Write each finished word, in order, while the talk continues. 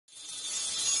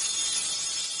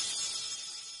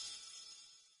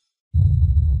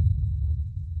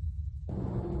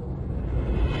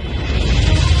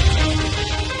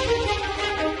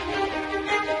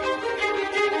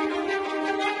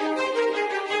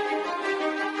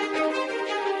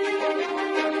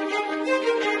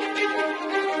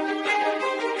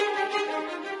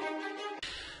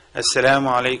Assalamu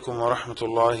alaikum wa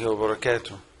rahmatullahi wa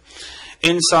barakatuh.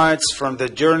 Insights from the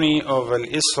journey of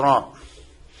al-Israa.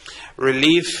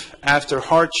 Relief after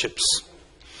hardships.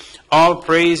 All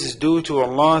praise is due to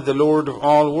Allah, the Lord of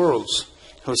all worlds,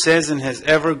 who says in His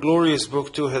ever-glorious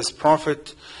book to His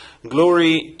Prophet,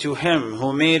 "Glory to Him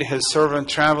who made His servant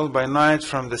travel by night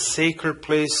from the sacred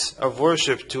place of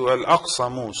worship to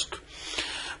Al-Aqsa Mosque,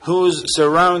 whose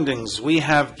surroundings we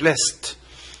have blessed,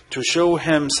 to show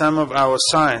him some of our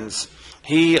signs.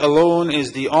 He alone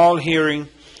is the all-hearing,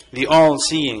 the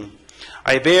all-seeing.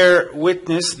 I bear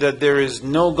witness that there is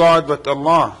no God but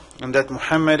Allah, and that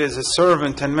Muhammad is His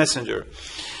servant and messenger.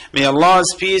 May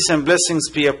Allah's peace and blessings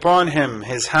be upon him,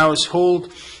 his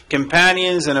household,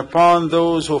 companions, and upon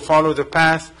those who follow the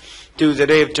path to the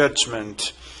Day of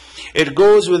Judgment." It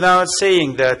goes without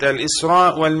saying that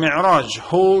al-Israa wal-Mi'raj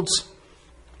holds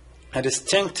a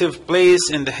distinctive place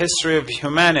in the history of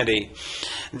humanity.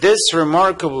 This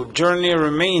remarkable journey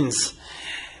remains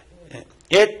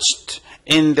etched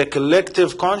in the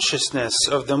collective consciousness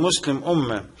of the Muslim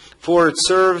Ummah, for it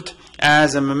served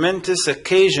as a momentous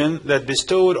occasion that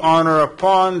bestowed honor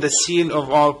upon the seal of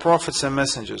all prophets and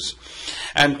messengers,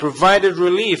 and provided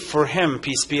relief for him,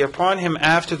 peace be upon him,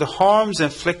 after the harms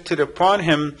inflicted upon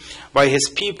him by his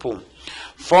people,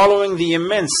 following the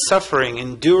immense suffering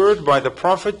endured by the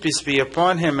Prophet, peace be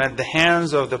upon him, at the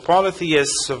hands of the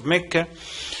polytheists of Mecca,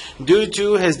 due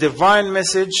to his divine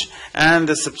message and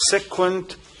the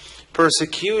subsequent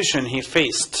persecution he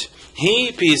faced.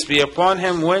 He, peace be upon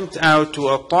him, went out to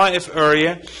a Taif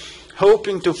area,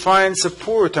 hoping to find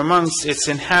support amongst its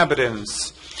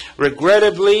inhabitants.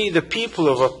 Regrettably, the people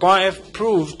of Taif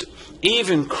proved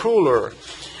even crueler,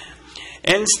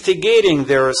 instigating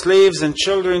their slaves and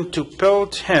children to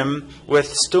pelt him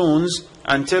with stones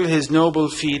until his noble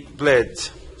feet bled.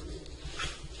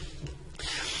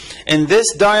 In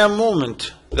this dire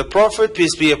moment, the Prophet,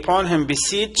 peace be upon him,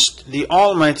 beseeched the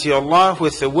Almighty Allah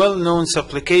with a well-known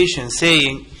supplication,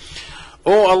 saying,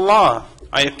 "O Allah,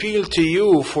 I appeal to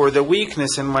you for the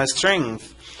weakness in my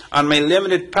strength and my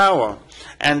limited power,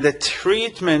 and the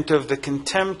treatment of the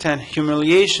contempt and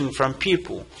humiliation from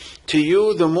people. To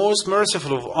you, the most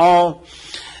merciful of all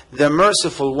the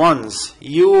merciful ones.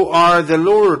 You are the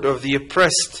Lord of the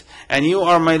oppressed, and you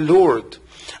are my Lord.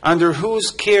 Under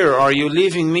whose care are you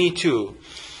leaving me to?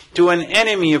 To an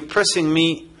enemy oppressing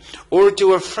me, or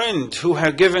to a friend who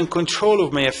has given control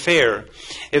of my affair?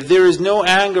 If there is no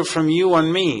anger from you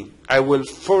on me, I will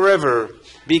forever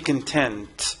be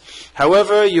content.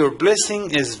 However, your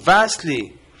blessing is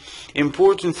vastly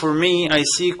important for me. I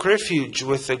seek refuge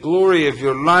with the glory of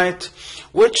your light,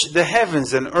 which the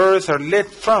heavens and earth are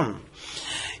lit from.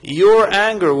 Your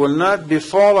anger will not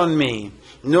befall on me,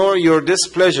 nor your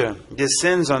displeasure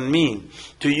descends on me.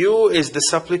 To you is the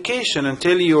supplication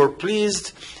until you are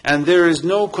pleased, and there is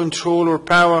no control or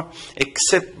power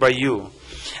except by you."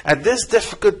 At this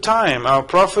difficult time, our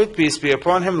Prophet, peace be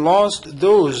upon him, lost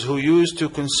those who used to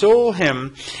console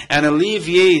him and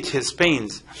alleviate his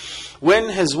pains. When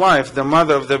his wife, the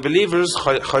mother of the believers,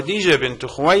 Khadija bint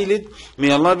Khuwaylid,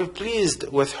 may Allah be pleased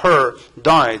with her,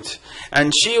 died,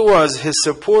 and she was his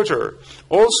supporter.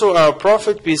 Also our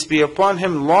Prophet, peace be upon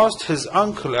him, lost his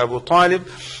uncle Abu Talib,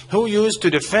 who used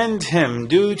to defend him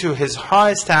due to his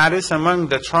high status among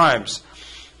the tribes.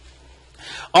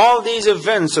 All these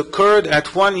events occurred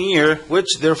at one year,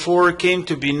 which therefore came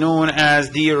to be known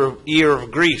as the year of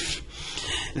grief.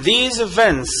 These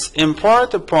events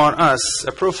impart upon us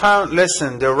a profound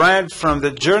lesson derived from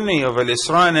the journey of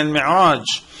al-Israa and al-Mi'raj.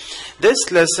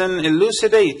 This lesson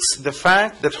elucidates the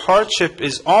fact that hardship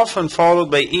is often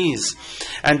followed by ease,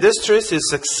 and distress is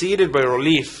succeeded by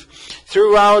relief.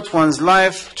 Throughout one's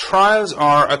life, trials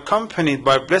are accompanied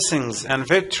by blessings, and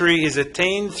victory is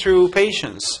attained through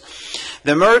patience.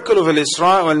 The miracle of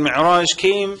al-Israa wal-Mi'raj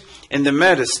came in the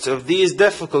midst of these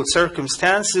difficult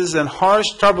circumstances and harsh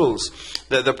troubles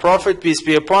that the Prophet, peace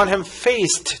be upon him,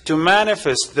 faced to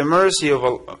manifest the mercy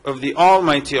of the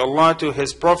Almighty Allah to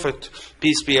his Prophet,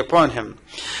 peace be upon him.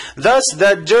 Thus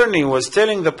that journey was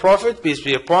telling the Prophet, peace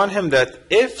be upon him, that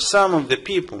if some of the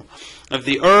people of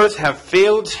the earth have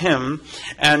failed him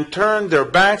and turned their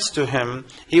backs to him,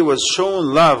 he was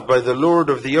shown love by the Lord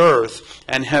of the earth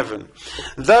and heaven.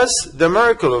 Thus the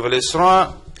miracle of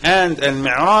al-Israa and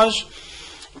al-Mi'raj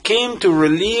came to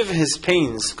relieve his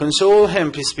pains, console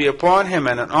him, peace be upon him,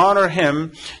 and honor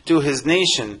him to his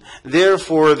nation.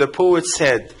 Therefore the poet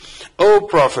said, "O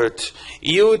Prophet,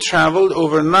 you traveled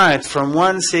overnight from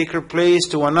one sacred place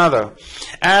to another,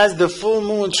 as the full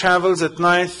moon travels at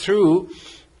night through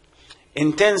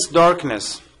intense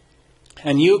darkness.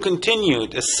 And you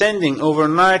continued ascending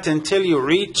overnight until you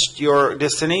reached your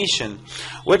destination,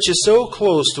 which is so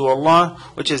close to Allah,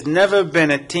 which has never been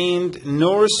attained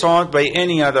nor sought by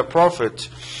any other prophet.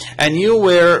 And you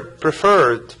were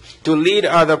preferred to lead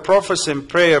other prophets in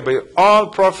prayer by all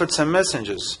prophets and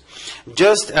messengers,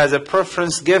 just as a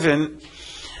preference given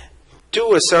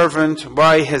to a servant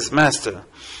by his master.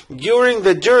 During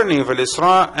the journey of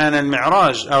al-Israa and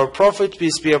al-Mi'raj, our Prophet,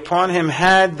 peace be upon him,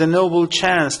 had the noble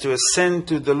chance to ascend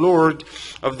to the Lord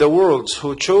of the worlds,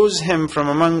 who chose him from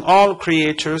among all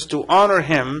creatures to honor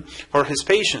him for his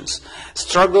patience,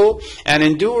 struggle, and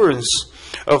endurance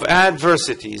of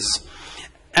adversities,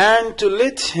 and to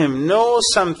let him know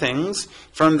some things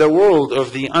from the world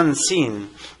of the unseen.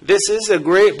 This is a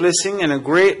great blessing and a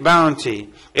great bounty.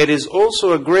 It is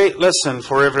also a great lesson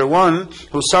for everyone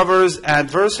who suffers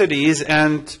adversities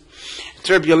and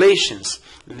tribulations,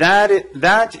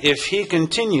 that if he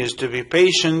continues to be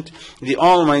patient, the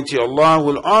Almighty Allah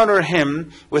will honor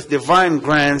him with divine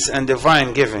grants and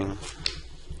divine giving.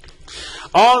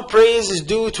 All praise is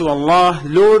due to Allah,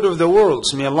 Lord of the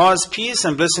worlds. May Allah's peace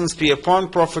and blessings be upon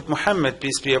Prophet Muhammad,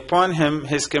 peace be upon him,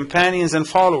 his companions and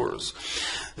followers.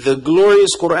 The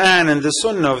glorious Quran and the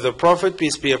Sunnah of the Prophet,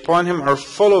 peace be upon him, are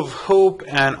full of hope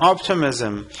and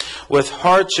optimism. With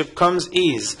hardship comes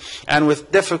ease, and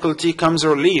with difficulty comes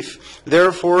relief.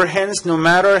 Therefore, hence, no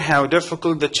matter how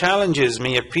difficult the challenges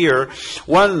may appear,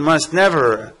 one must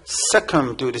never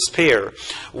succumb to despair.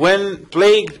 When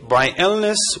plagued by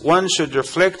illness, one should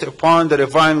reflect upon the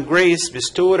divine grace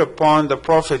bestowed upon the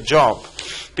Prophet Job,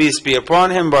 peace be upon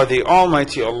him, by the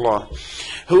Almighty Allah,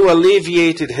 who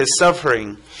alleviated his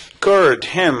suffering, cured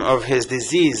him of his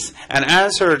disease, and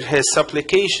answered his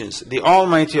supplications. The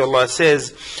Almighty Allah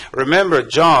says, remember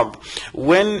Job,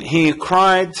 when he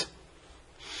cried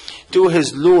to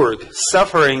his Lord,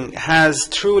 suffering has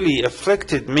truly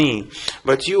afflicted me,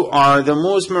 but you are the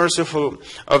most merciful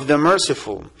of the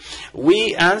merciful.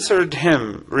 We answered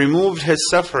him, removed his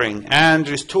suffering, and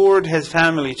restored his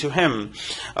family to him,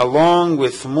 along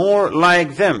with more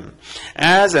like them,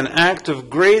 as an act of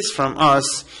grace from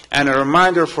us, and a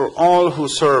reminder for all who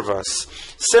serve us.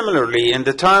 Similarly, in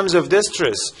the times of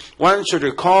distress, one should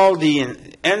recall the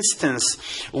instance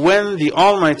when the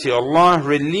Almighty Allah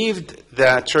relieved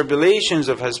the tribulations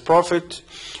of his Prophet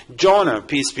Jonah,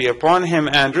 peace be upon him,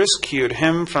 and rescued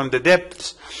him from the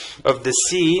depths of the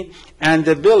sea and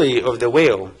the belly of the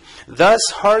whale. Thus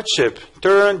hardship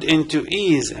turned into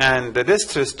ease, and the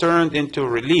distress turned into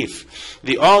relief.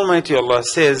 The Almighty Allah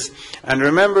says, and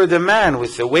remember the man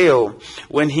with the whale,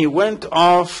 when he went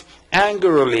off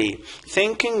angrily,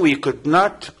 thinking we could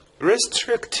not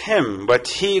restrict him, but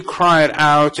he cried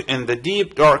out in the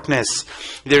deep darkness,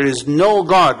 there is no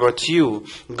God but you,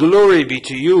 glory be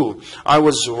to you, I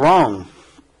was wrong.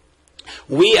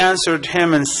 We answered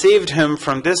him and saved him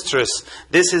from distress.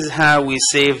 This is how we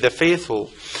save the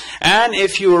faithful. And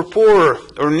if you are poor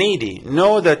or needy,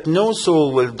 know that no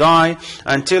soul will die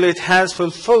until it has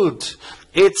fulfilled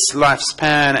its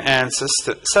lifespan and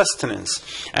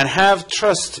sustenance, and have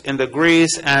trust in the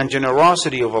grace and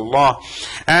generosity of Allah.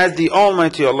 As the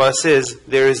Almighty Allah says,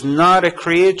 there is not a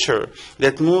creature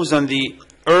that moves on the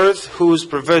earth whose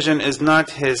provision is not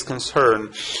his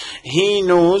concern. He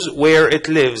knows where it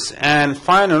lives and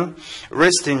final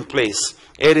resting place.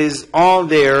 It is all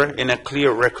there in a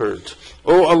clear record.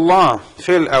 O Allah,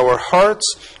 fill our hearts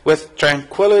with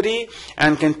tranquility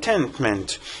and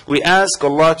contentment. We ask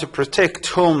Allah to protect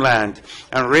homeland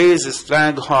and raise His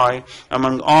flag high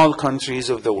among all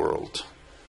countries of the world.